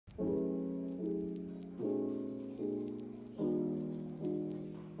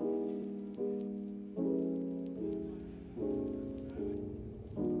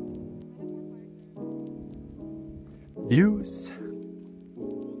views.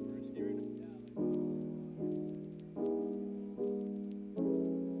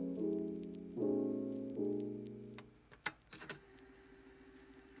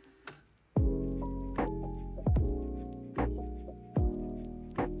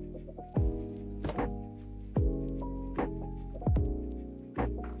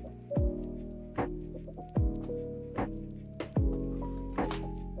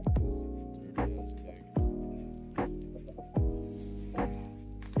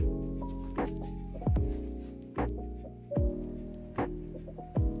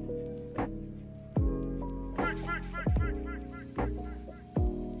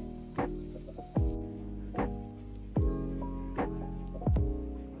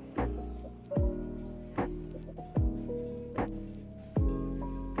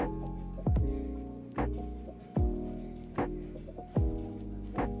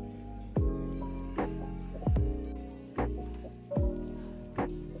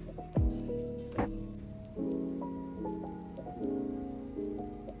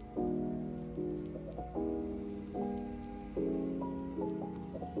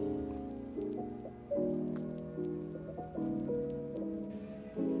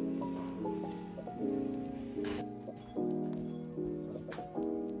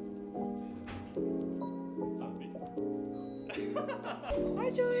 Hi,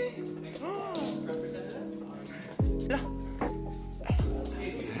 Joey.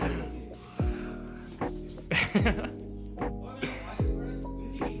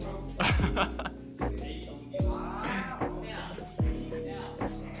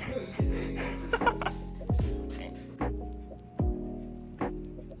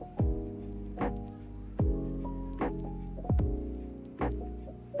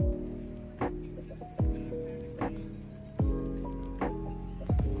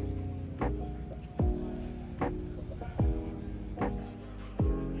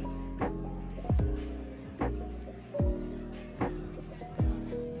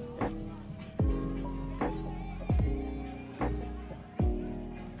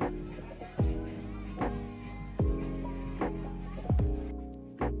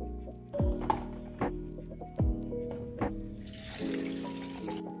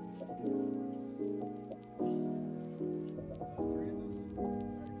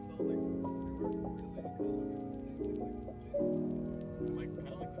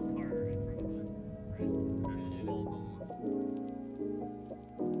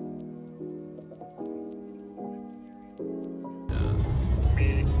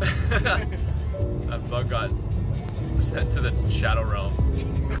 That bug got sent to the shadow realm.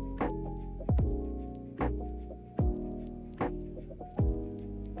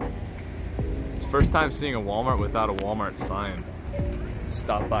 It's the first time seeing a Walmart without a Walmart sign.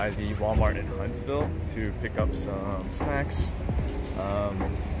 Stopped by the Walmart in Huntsville to pick up some snacks,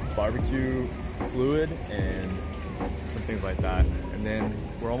 barbecue fluid, and some things like that. And then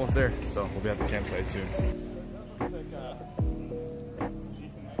we're almost there, so we'll be at the campsite soon.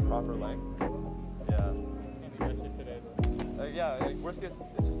 Proper length. Yeah. Like worst case,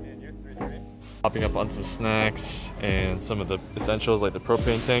 it's just me and you, 3-3. Hopping up on some snacks and some of the essentials like the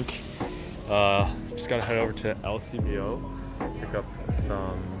propane tank. Just gotta head over to LCBO, pick up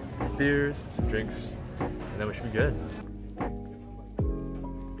some beers, some drinks, and then we should be good.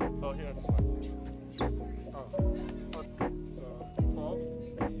 Oh, here, that's fine. Oh, so 12?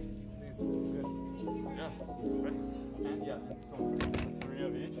 This is good. Yeah, right? And yeah, let's go. 3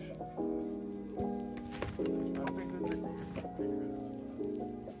 of each. I think this is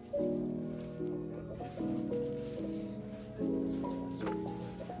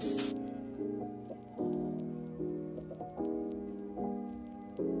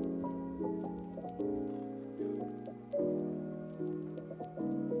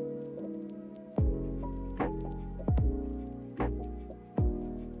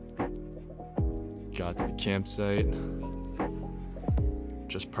got to the campsite.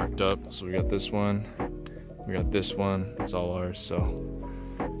 Just parked up, so we got this one. We got this one. It's all ours, so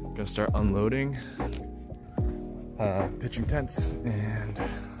gonna start unloading, pitching tents, and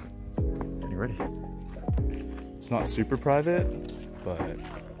getting ready. It's not super private, but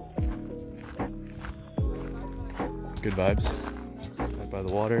good vibes. Right by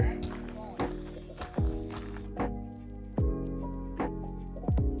the water.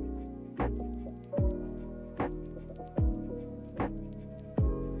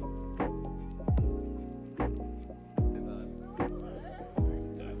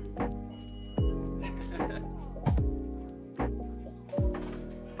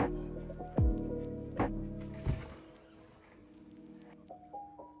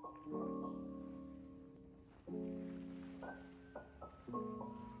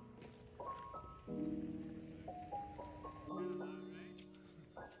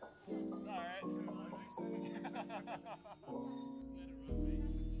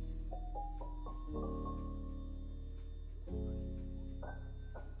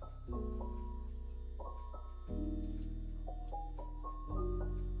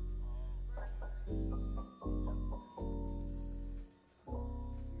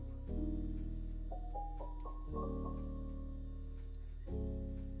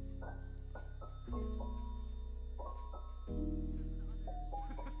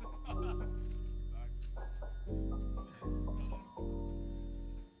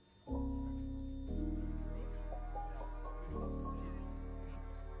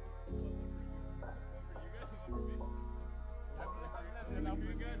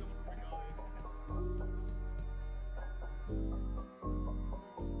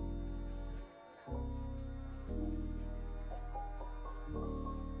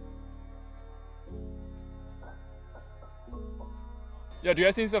 Yo, do you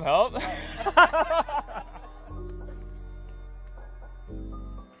guys need some help?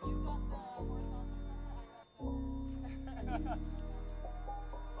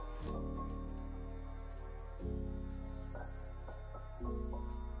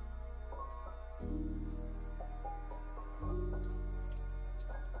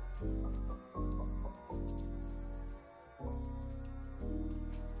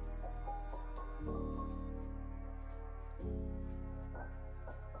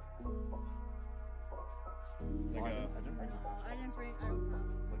 I didn't bring. I don't know.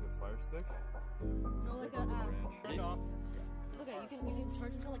 Like a fire stick? No, like a. Okay, you can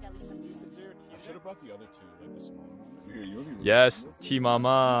charge until like at least 70. I should have brought the other two, like the small ones. Here, you really Yes, T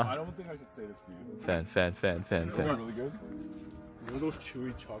Mama. I don't think I should say this to you. Fan. They're really good. You know those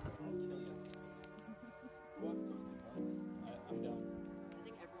chewy chocolate? I'm down. I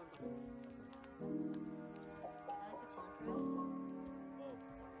think everyone but me. I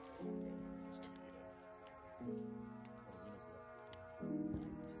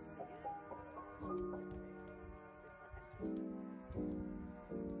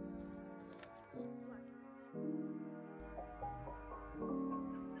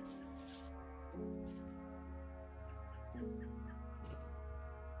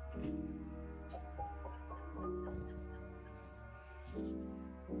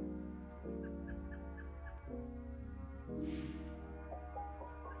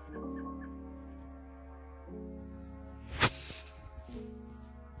like the contrast.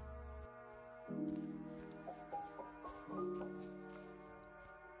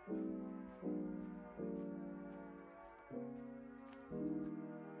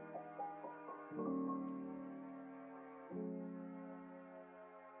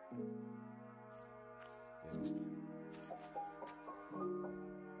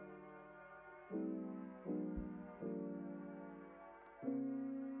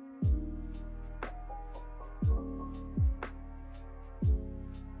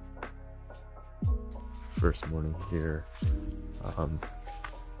 First morning here.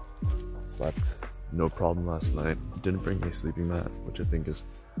 Slept no problem last night. Didn't bring my sleeping mat, which I think is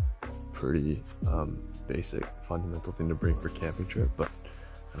pretty basic, fundamental thing to bring for camping trip, but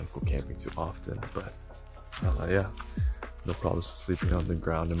I don't go camping too often. But yeah, no problems sleeping on the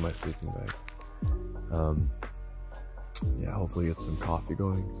ground in my sleeping bag. Yeah, hopefully get some coffee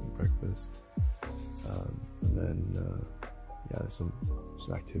going, some breakfast, and then yeah, there's some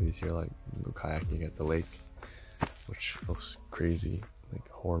activities here, like go kayaking at the lake, which looks crazy, like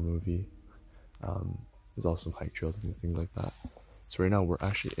a horror movie. There's also some hike trails and things like that. So right now we're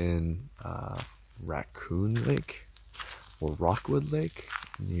actually in Racoon Lake or Rockwood Lake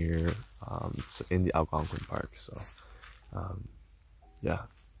near so in the Algonquin Park. So yeah,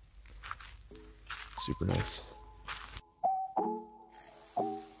 super nice.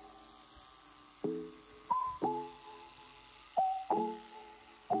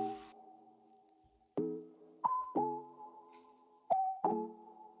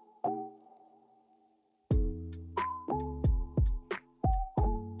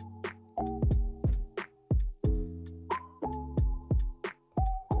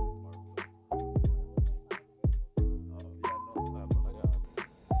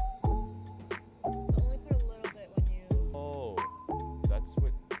 Only put a little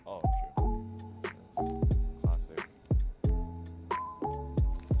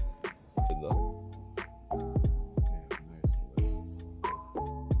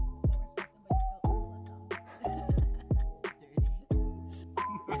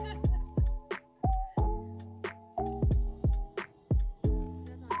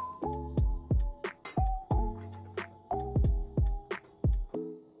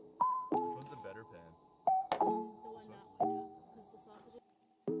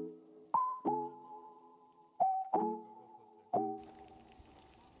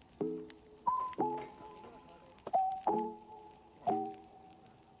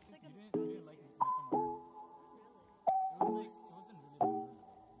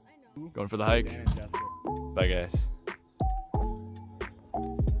Going for the hike. Bye, guys. Is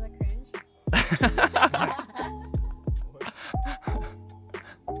that cringe?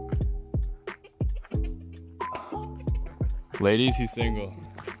 Ladies, he's single.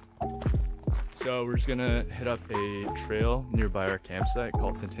 So we're just gonna hit up a trail nearby our campsite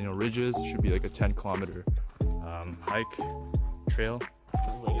called Centennial Ridges. Should be like a 10-kilometer hike trail.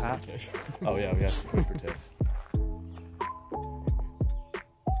 Oh yeah, we have to wait for Tiff.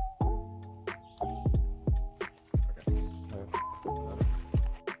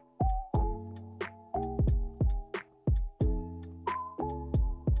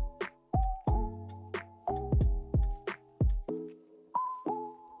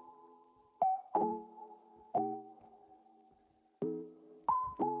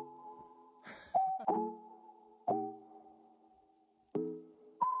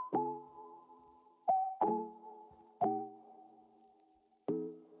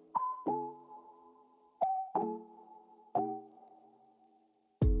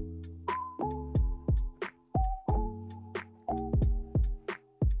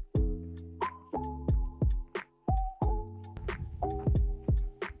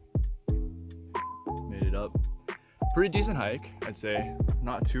 Up. Pretty decent hike, I'd say.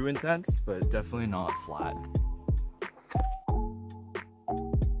 Not too intense, but definitely not flat.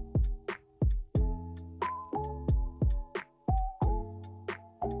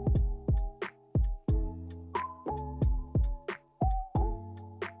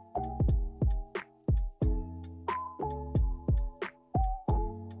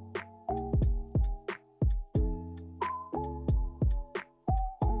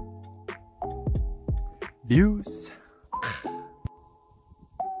 Views.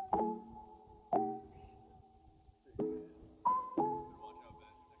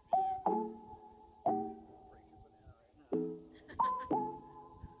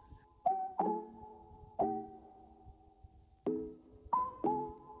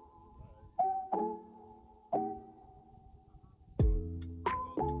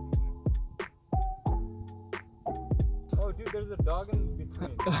 Oh, dude, there's a dog in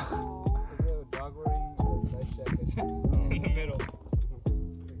between. There's a dog wearing a nice jacket in the middle.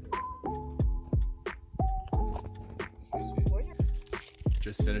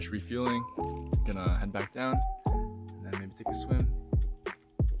 Just finished refueling. Gonna head back down and then maybe take a swim,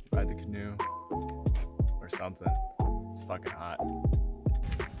 ride the canoe, or something. It's fucking hot.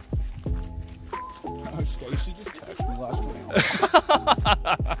 Oh, shit, you should just text me last night.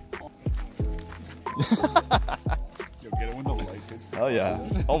 Yo, get it when the light hits. Oh yeah.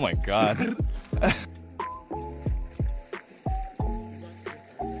 Oh my god.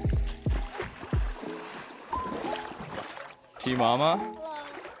 T Mama.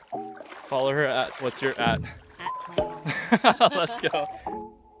 Hello. Follow her at, what's your at? Let's go.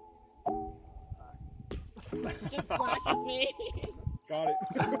 Just flashes me. Got it.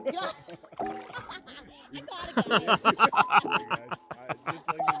 I got it, guys. Just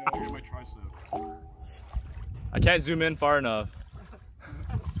letting you know, look at my tricep. I can't zoom in far enough.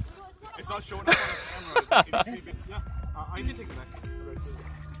 It's not showing up on the camera. It needs to be, yeah, I can take it back.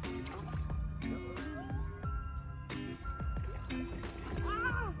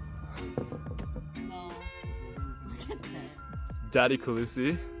 No. Look at that. Daddy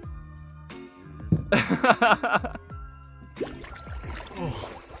Calusi.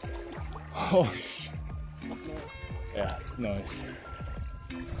 Oh. Yeah, it's nice.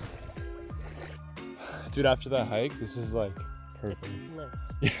 Dude, after that hike, this is like perfect. Bliss.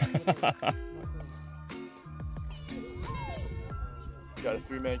 Yeah. Got a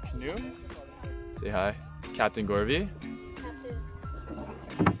 3-man canoe. Say hi. Captain Gorvy.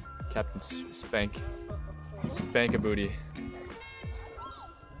 Captain Spank. Spank-a-booty.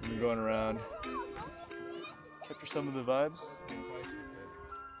 We're going around. Capture some of the vibes.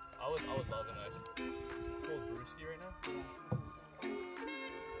 I would love a nice cold brewski right now.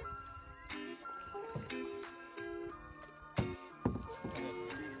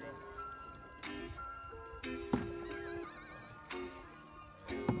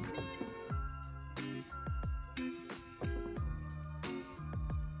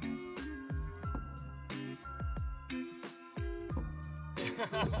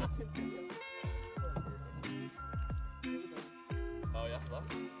 Oh yeah,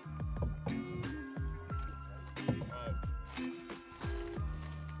 left? Alright.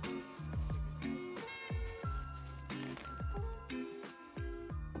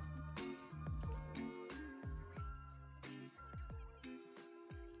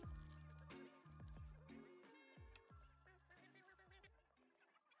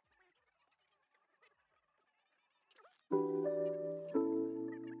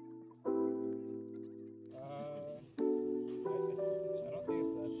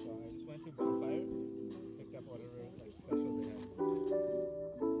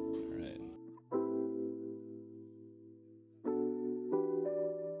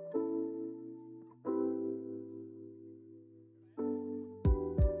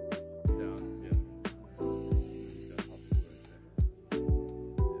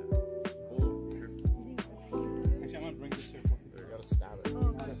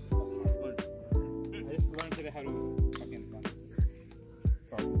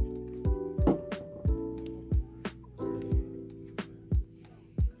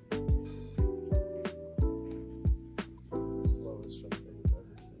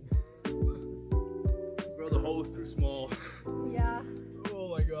 bowl is too small. Yeah. Oh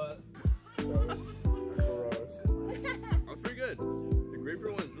my god. Gross. Gross. That was pretty good. The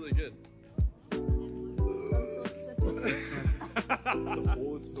grapefruit one is really good. The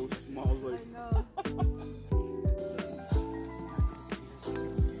bowl is so small. Like, I know.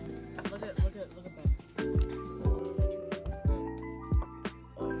 Look at that.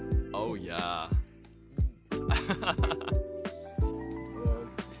 oh yeah.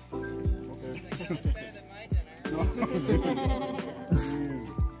 That's better than my dinner.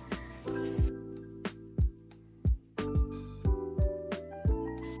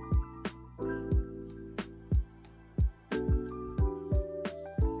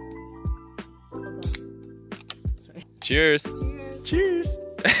 Cheers. Cheers. Cheers.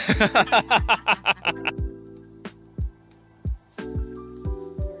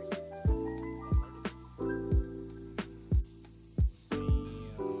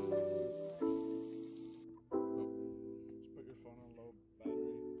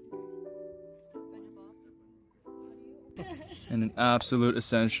 And an absolute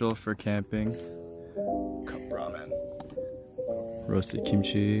essential for camping, cup ramen. Roasted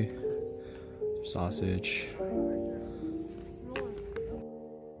kimchi, sausage.